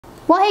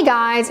Well, hey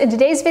guys, in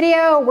today's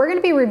video, we're going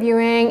to be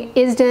reviewing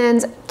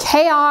Isdin's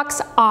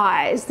K-Ox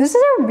Eyes. This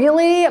is a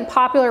really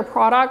popular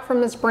product from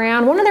this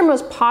brand, one of their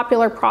most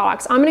popular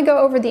products. I'm going to go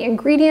over the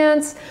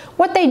ingredients,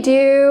 what they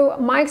do,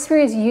 my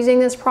experience using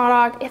this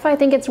product, if I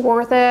think it's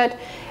worth it,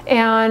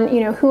 and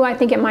who I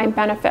think it might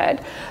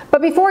benefit.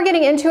 But before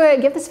getting into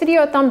it, give this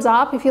video a thumbs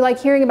up if you like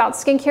hearing about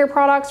skincare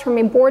products from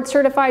a board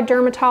certified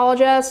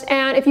dermatologist.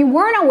 And if you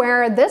weren't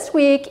aware, this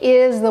week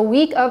is the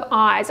week of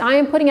eyes. I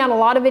am putting out a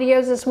lot of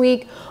videos this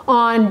week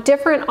on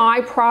different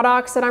eye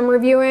products that I'm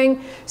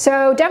reviewing.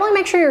 So definitely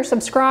make sure you're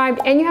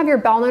subscribed and you have your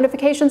bell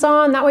notifications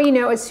on. That way you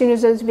know as soon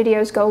as those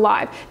videos go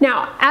live.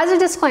 Now, as a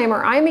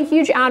disclaimer, I am a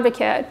huge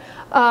advocate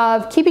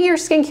of keeping your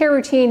skincare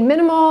routine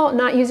minimal,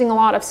 not using a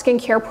lot of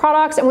skincare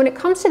products. And when it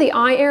comes to the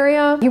eye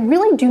area, you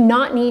really do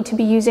not need to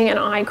be using an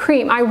eye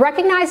cream. I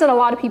recognize that a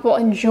lot of people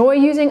enjoy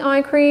using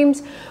eye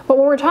creams, but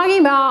when we're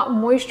talking about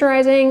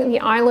moisturizing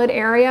the eyelid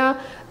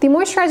area, the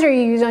moisturizer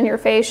you use on your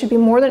face should be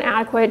more than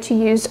adequate to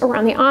use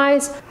around the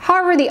eyes.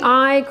 However, the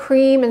eye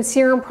cream and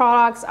serum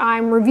products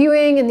I'm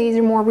reviewing in these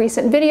more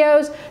recent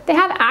videos, they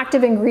have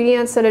active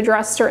ingredients that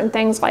address certain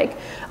things like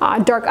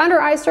dark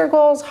under eye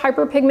circles,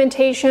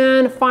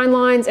 hyperpigmentation, fine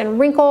lines and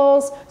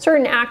wrinkles,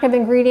 certain active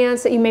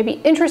ingredients that you may be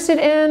interested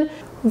in.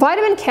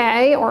 Vitamin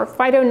K, or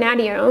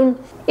phytonadione,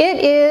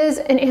 it is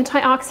an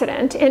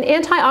antioxidant, and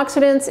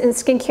antioxidants in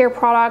skincare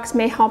products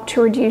may help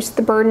to reduce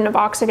the burden of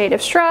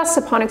oxidative stress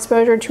upon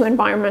exposure to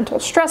environmental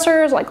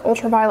stressors like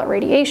ultraviolet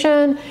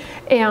radiation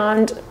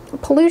and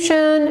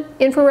pollution,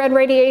 infrared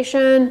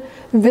radiation,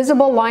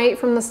 visible light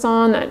from the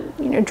sun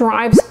that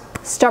drives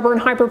stubborn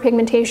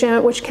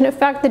hyperpigmentation, which can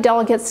affect the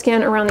delicate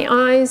skin around the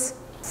eyes.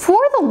 For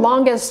the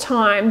longest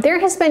time, there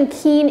has been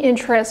keen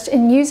interest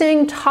in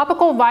using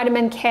topical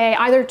vitamin K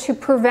either to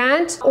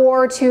prevent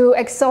or to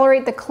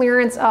accelerate the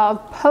clearance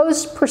of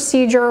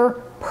post-procedure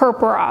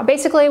purpura.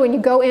 Basically, when you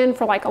go in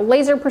for like a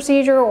laser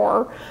procedure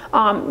or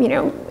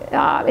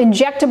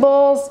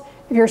injectables,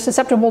 if you're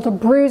susceptible to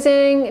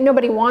bruising,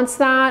 nobody wants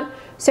that.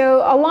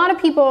 So a lot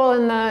of people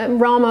in the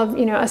realm of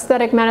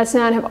aesthetic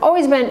medicine have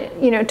always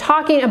been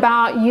talking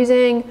about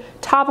using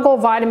topical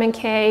vitamin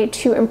K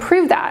to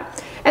improve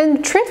that.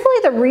 And truthfully,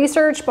 the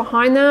research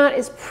behind that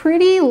is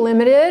pretty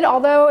limited,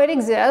 although it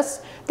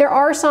exists. There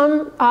are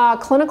some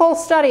clinical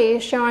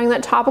studies showing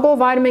that topical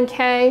vitamin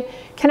K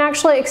can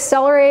actually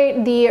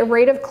accelerate the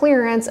rate of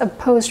clearance of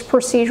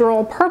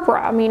post-procedural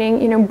purpura,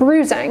 meaning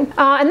bruising.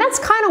 And that's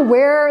kind of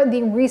where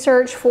the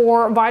research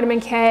for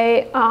vitamin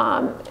K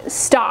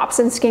stops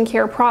in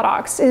skincare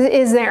products,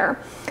 is there.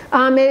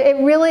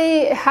 It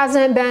really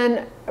hasn't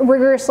been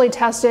rigorously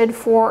tested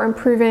for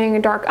improving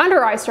dark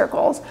under eye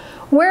circles.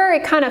 Where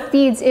it kind of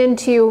feeds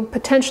into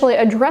potentially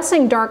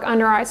addressing dark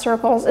under eye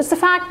circles is the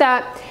fact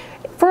that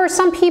for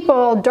some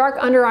people, dark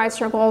under eye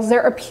circles,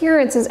 their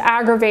appearance is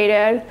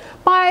aggravated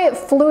by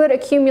fluid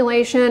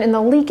accumulation and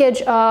the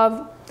leakage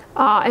of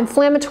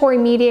inflammatory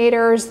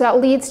mediators that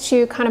leads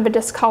to kind of a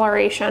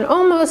discoloration,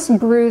 almost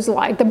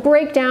bruise-like, the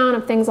breakdown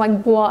of things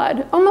like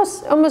blood,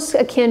 almost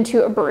akin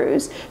to a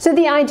bruise. So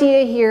the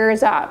idea here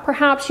is that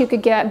perhaps you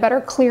could get better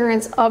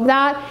clearance of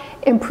that,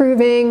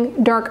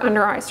 improving dark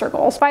under eye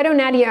circles.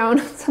 Phytonadione,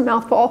 it's a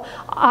mouthful,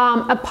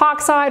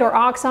 epoxide or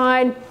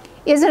oxide,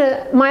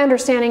 my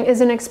understanding,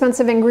 is an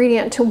expensive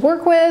ingredient to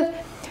work with.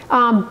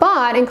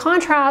 But in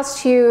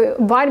contrast to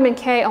vitamin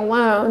K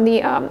alone,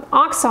 the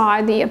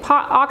oxide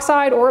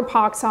or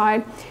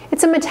epoxide,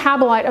 it's a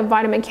metabolite of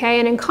vitamin K,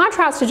 and in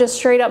contrast to just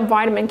straight up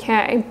vitamin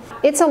K,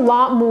 it's a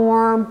lot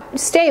more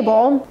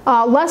stable,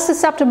 less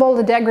susceptible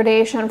to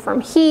degradation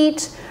from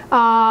heat,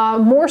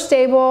 more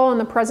stable in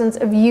the presence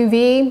of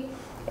UV,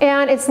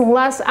 and it's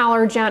less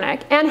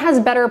allergenic and has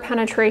better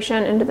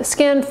penetration into the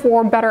skin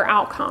for better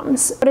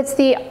outcomes. But it's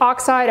the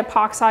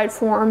oxide-epoxide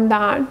form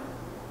that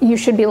you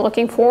should be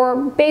looking for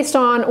based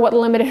on what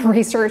limited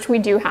research we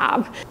do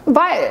have.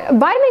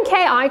 Vitamin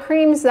K eye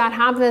creams that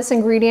have this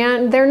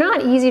ingredient, they're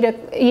not easy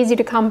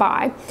to come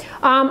by.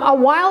 A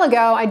while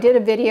ago, I did a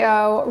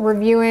video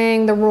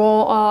reviewing the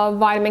role of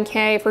vitamin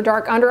K for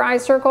dark under eye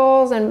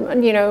circles and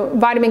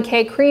vitamin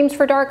K creams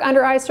for dark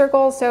under eye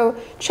circles. So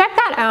check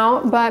that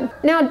out.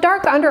 But now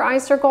dark under eye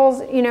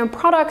circles,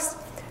 products,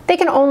 they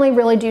can only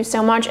really do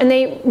so much, and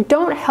they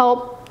don't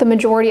help the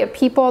majority of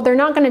people. They're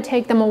not going to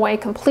take them away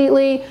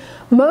completely.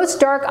 Most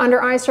dark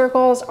under eye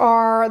circles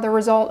are the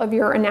result of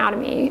your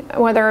anatomy,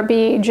 whether it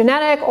be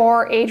genetic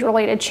or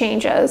age-related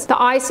changes.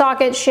 The eye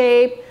socket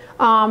shape,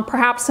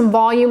 perhaps some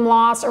volume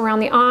loss around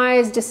the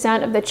eyes,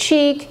 descent of the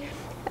cheek,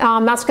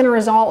 that's going to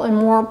result in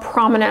more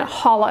prominent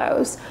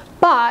hollows.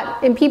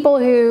 But in people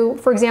who,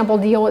 for example,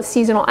 deal with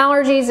seasonal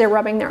allergies, they're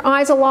rubbing their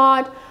eyes a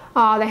lot,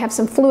 they have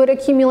some fluid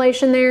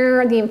accumulation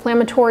there, the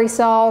inflammatory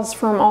cells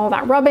from all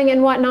that rubbing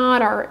and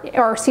whatnot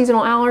are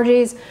seasonal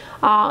allergies.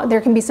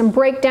 There can be some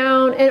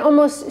breakdown and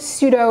almost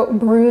pseudo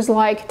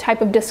bruise-like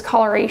type of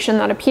discoloration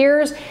that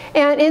appears.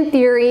 And in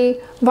theory,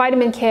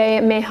 vitamin K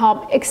may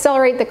help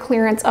accelerate the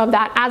clearance of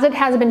that, as it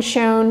has been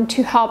shown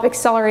to help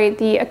accelerate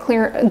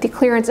the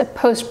clearance of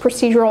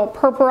post-procedural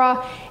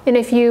purpura in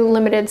a few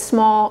limited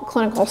small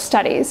clinical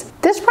studies.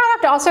 This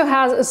product also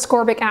has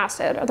ascorbic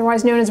acid,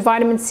 otherwise known as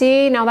vitamin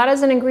C. Now that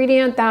is an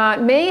ingredient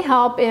that may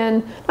help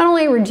in not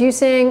only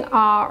reducing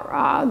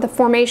the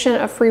formation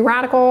of free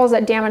radicals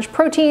that damage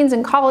proteins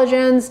and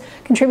collagens,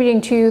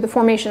 contributing to the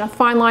formation of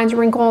fine lines,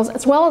 wrinkles,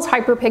 as well as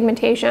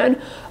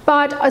hyperpigmentation,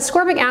 but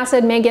ascorbic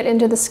acid may get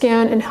into the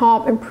skin and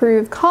help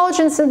improve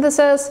collagen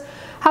synthesis.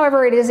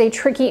 However, it is a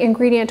tricky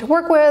ingredient to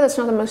work with. It's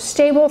not the most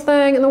stable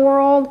thing in the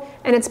world,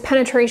 and its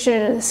penetration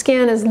into the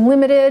skin is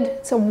limited.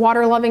 It's a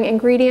water-loving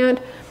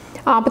ingredient,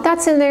 but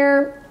that's in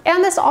there.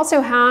 And this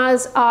also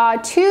has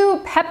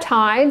two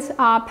peptides,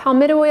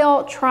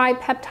 palmitoyl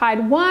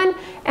tripeptide 1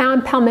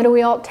 and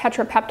palmitoyl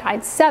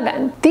tetrapeptide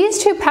 7.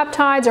 These two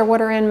peptides are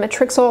what are in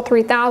Matrixyl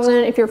 3000,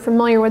 if you're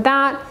familiar with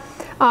that.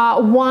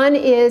 One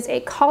is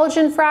a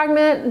collagen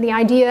fragment. The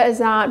idea is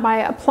that by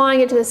applying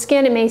it to the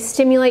skin, it may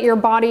stimulate your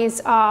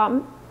body's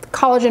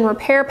collagen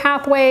repair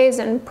pathways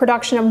and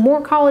production of more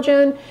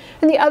collagen.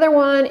 And the other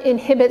one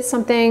inhibits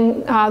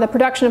the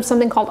production of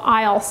something called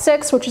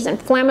IL-6, which is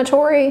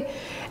inflammatory.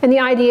 And the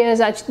idea is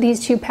that these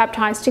two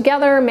peptides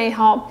together may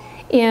help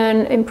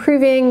in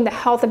improving the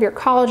health of your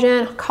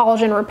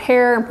collagen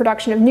repair and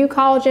production of new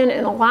collagen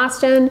and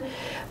elastin.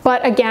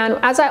 But again,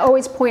 as I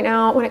always point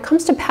out, when it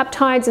comes to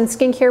peptides and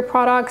skincare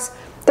products,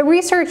 the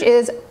research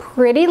is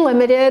pretty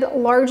limited,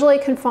 largely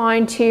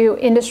confined to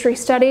industry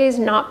studies,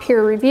 not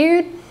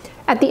peer-reviewed.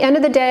 At the end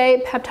of the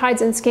day,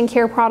 peptides and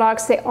skincare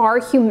products, they are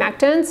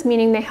humectants,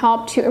 meaning they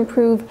help to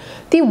improve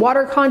the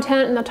water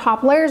content in the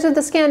top layers of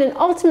the skin, and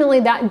ultimately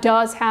that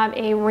does have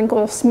a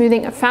wrinkle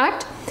smoothing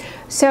effect.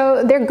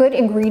 So they're good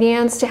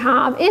ingredients to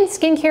have in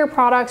skincare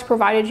products,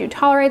 provided you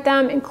tolerate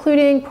them,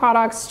 including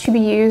products to be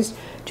used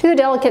to the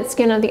delicate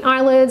skin of the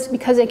eyelids,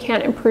 because they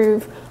can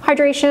improve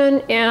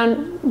hydration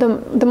and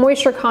the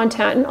moisture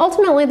content. And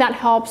ultimately that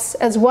helps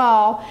as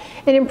well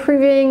in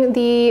improving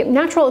the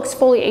natural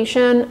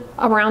exfoliation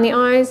around the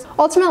eyes.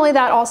 Ultimately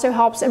that also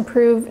helps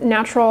improve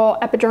natural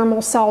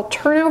epidermal cell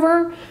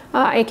turnover,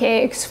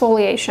 aka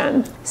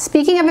exfoliation.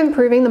 Speaking of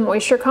improving the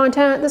moisture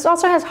content, this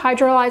also has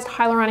hydrolyzed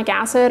hyaluronic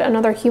acid,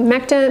 another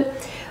humectant,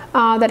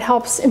 that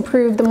helps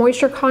improve the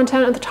moisture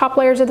content of the top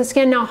layers of the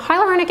skin. Now,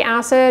 hyaluronic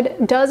acid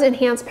does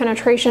enhance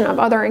penetration of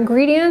other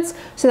ingredients,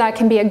 so that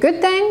can be a good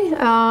thing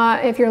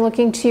if you're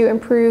looking to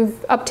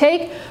improve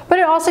uptake, but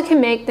it also can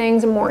make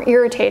things more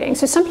irritating.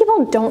 So some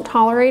people don't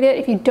tolerate it.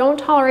 If you don't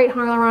tolerate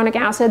hyaluronic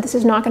acid, this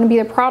is not going to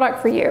be the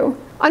product for you.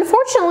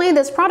 Unfortunately,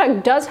 this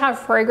product does have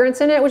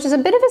fragrance in it, which is a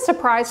bit of a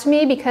surprise to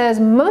me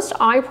because most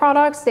eye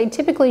products, they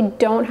typically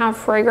don't have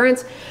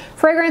fragrance.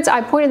 Fragrance,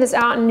 I pointed this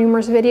out in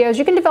numerous videos,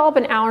 you can develop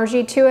an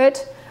allergy to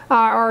it,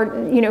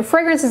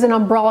 fragrance is an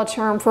umbrella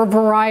term for a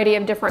variety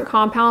of different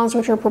compounds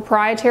which are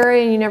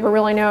proprietary, and you never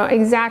really know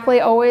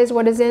exactly always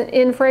what is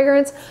in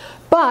fragrance.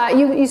 But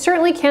you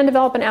certainly can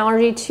develop an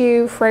allergy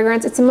to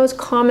fragrance. It's the most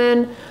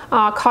common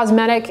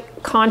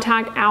cosmetic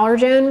contact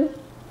allergen.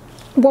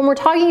 When we're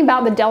talking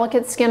about the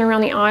delicate skin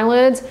around the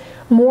eyelids,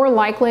 more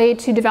likely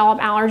to develop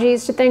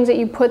allergies to things that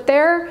you put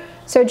there.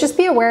 So just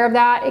be aware of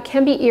that. It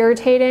can be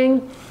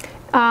irritating.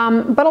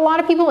 But a lot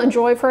of people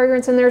enjoy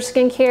fragrance in their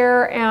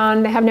skincare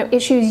and they have no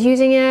issues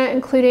using it,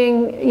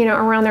 including,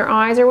 around their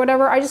eyes or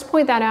whatever. I just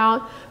point that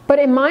out. But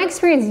in my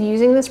experience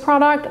using this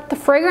product, the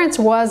fragrance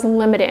was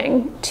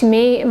limiting to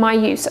me, my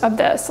use of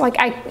this.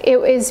 It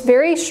is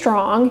very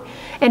strong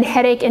and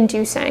headache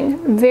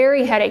inducing,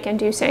 very headache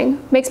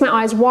inducing, makes my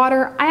eyes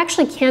water. I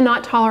actually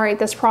cannot tolerate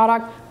this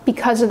product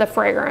because of the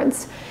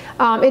fragrance.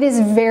 It is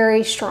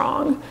very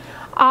strong.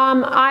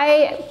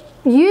 I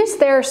use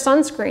their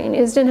sunscreen.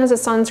 Isdin has a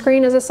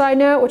sunscreen, as a side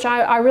note, which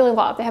I really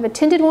love. They have a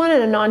tinted one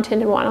and a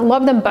non-tinted one. I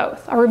love them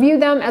both. I reviewed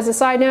them as a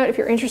side note. If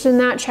you're interested in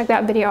that, check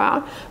that video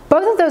out.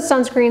 Both of those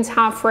sunscreens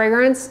have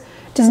fragrance,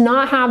 does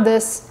not have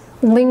this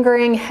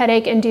lingering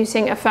headache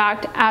inducing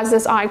effect as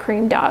this eye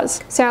cream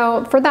does.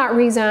 So for that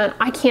reason,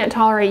 I can't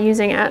tolerate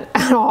using it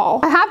at all.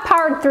 I have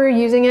powered through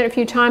using it a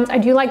few times. I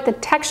do like the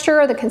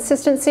texture, the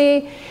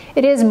consistency.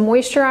 It is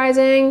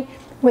moisturizing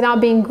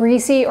without being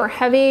greasy or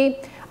heavy.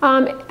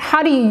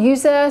 How do you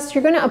use this?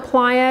 You're going to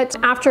apply it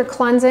after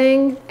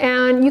cleansing,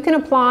 and you can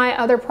apply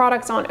other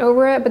products on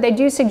over it, but they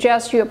do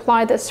suggest you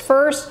apply this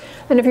first,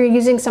 and if you're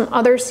using some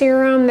other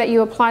serum, that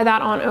you apply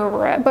that on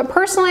over it. But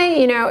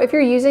personally, if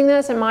you're using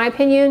this, in my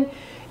opinion,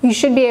 you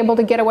should be able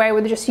to get away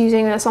with just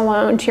using this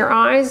alone to your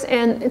eyes,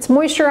 and it's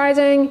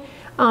moisturizing.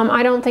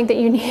 I don't think that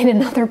you need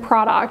another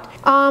product.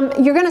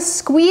 You're going to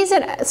squeeze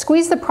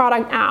the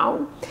product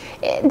out.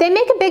 They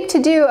make a big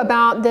to-do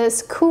about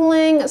this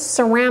cooling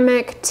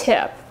ceramic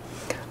tip.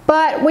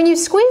 But when you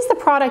squeeze the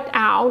product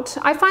out,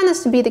 I find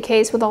this to be the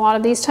case with a lot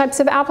of these types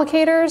of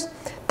applicators,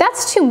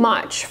 that's too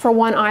much for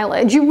one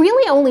eyelid. You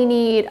really only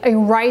need a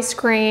rice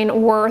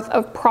grain worth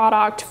of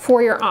product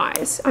for your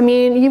eyes. I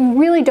mean, you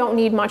really don't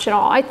need much at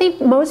all. I think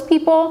most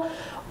people,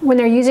 when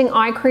they're using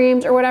eye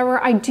creams or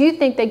whatever, I do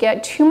think they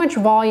get too much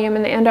volume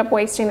and they end up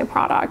wasting the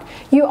product.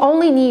 You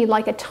only need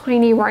like a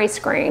tiny rice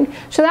grain.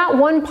 So that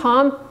one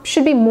pump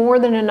should be more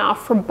than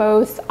enough for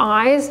both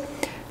eyes.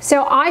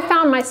 So I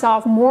found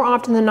myself more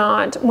often than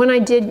not, when I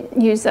did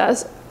use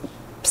this,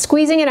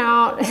 squeezing it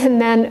out and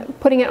then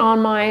putting it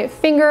on my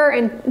finger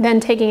and then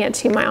taking it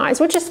to my eyes,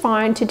 which is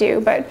fine to do,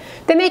 but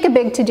they make a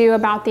big to-do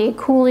about the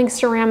cooling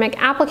ceramic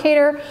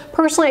applicator.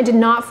 Personally, I did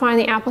not find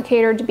the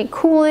applicator to be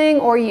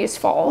cooling or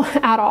useful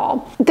at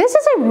all. This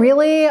is a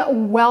really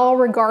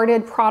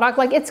well-regarded product.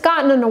 Like, it's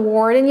gotten an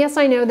award, and yes,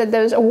 I know that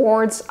those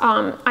awards,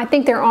 I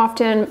think they're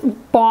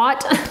often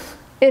bought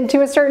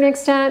to a certain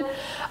extent.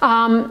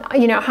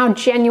 You know, how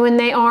genuine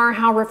they are,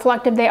 how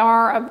reflective they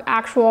are of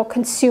actual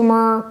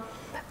consumer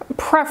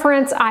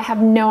preference, I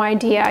have no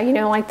idea. You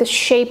know, like the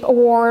Shape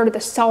Award, the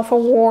Self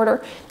Award,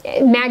 or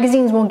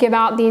magazines will give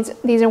out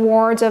these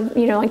awards of,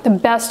 you know, like the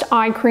best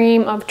eye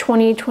cream of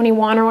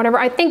 2021 or whatever.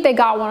 I think they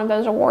got one of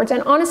those awards,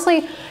 and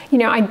honestly, you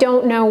know, I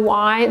don't know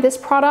why this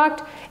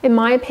product, in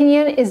my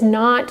opinion, is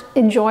not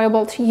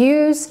enjoyable to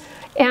use.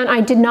 And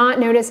I did not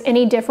notice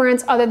any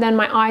difference other than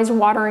my eyes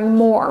watering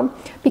more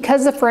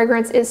because the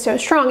fragrance is so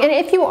strong. And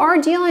if you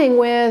are dealing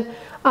with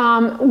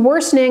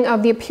worsening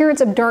of the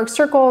appearance of dark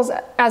circles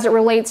as it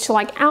relates to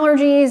like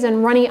allergies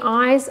and runny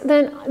eyes,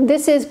 then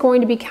this is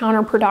going to be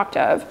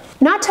counterproductive.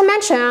 Not to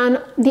mention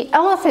the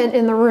elephant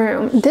in the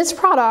room. This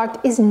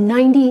product is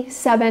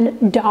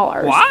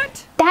 $97.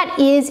 What? That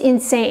is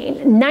insane.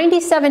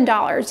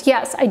 $97.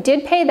 Yes, I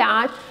did pay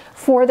that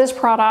for this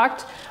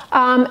product.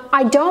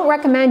 I don't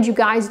recommend you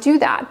guys do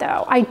that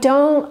though. I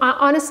don't,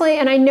 honestly,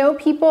 and I know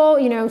people,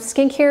 you know,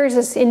 skincare is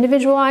this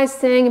individualized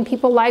thing and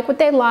people like what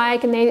they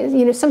like, and they,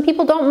 you know, some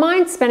people don't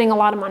mind spending a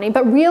lot of money,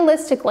 but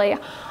realistically,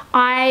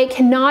 I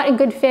cannot in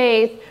good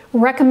faith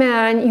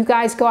recommend you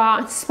guys go out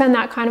and spend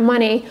that kind of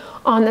money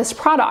on this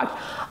product.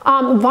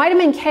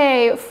 Vitamin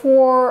K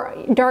for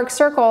dark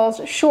circles,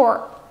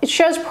 sure, it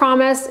shows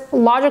promise,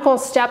 logical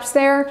steps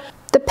there.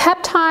 The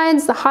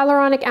peptides, the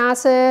hyaluronic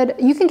acid,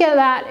 you can get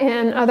that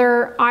in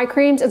other eye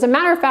creams. As a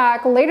matter of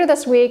fact, later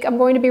this week, I'm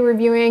going to be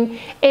reviewing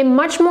a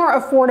much more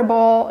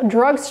affordable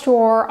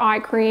drugstore eye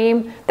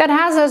cream that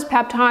has those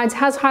peptides,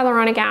 has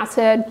hyaluronic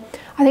acid.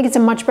 I think it's a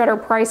much better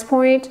price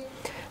point.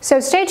 So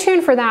stay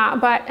tuned for that,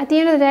 but at the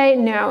end of the day,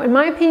 no. In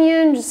my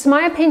opinion, just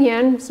my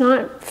opinion, it's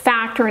not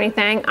fact or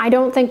anything, I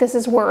don't think this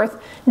is worth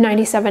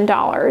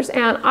 $97.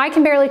 And I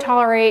can barely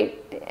tolerate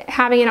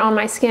having it on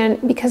my skin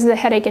because of the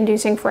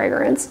headache-inducing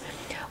fragrance.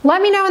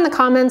 Let me know in the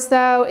comments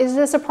though, is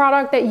this a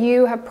product that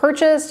you have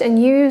purchased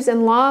and used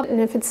and loved,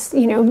 and if it's,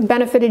 you know,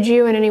 benefited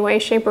you in any way,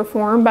 shape, or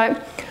form?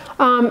 But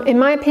in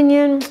my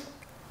opinion,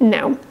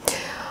 no.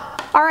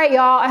 All right,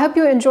 y'all, I hope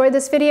you enjoyed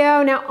this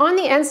video. Now on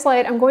the end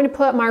slide, I'm going to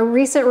put my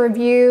recent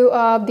review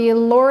of the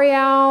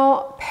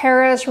L'Oreal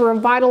Paris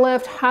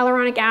Revitalift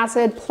Hyaluronic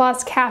Acid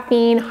plus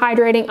Caffeine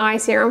Hydrating Eye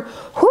Serum.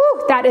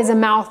 Whew, that is a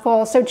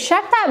mouthful. So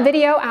check that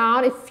video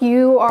out if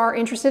you are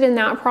interested in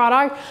that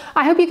product.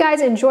 I hope you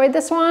guys enjoyed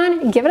this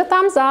one. Give it a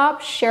thumbs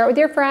up, share it with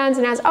your friends,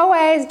 and as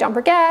always, don't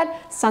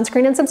forget,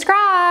 sunscreen and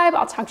subscribe.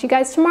 I'll talk to you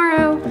guys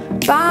tomorrow.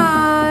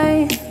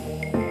 Bye.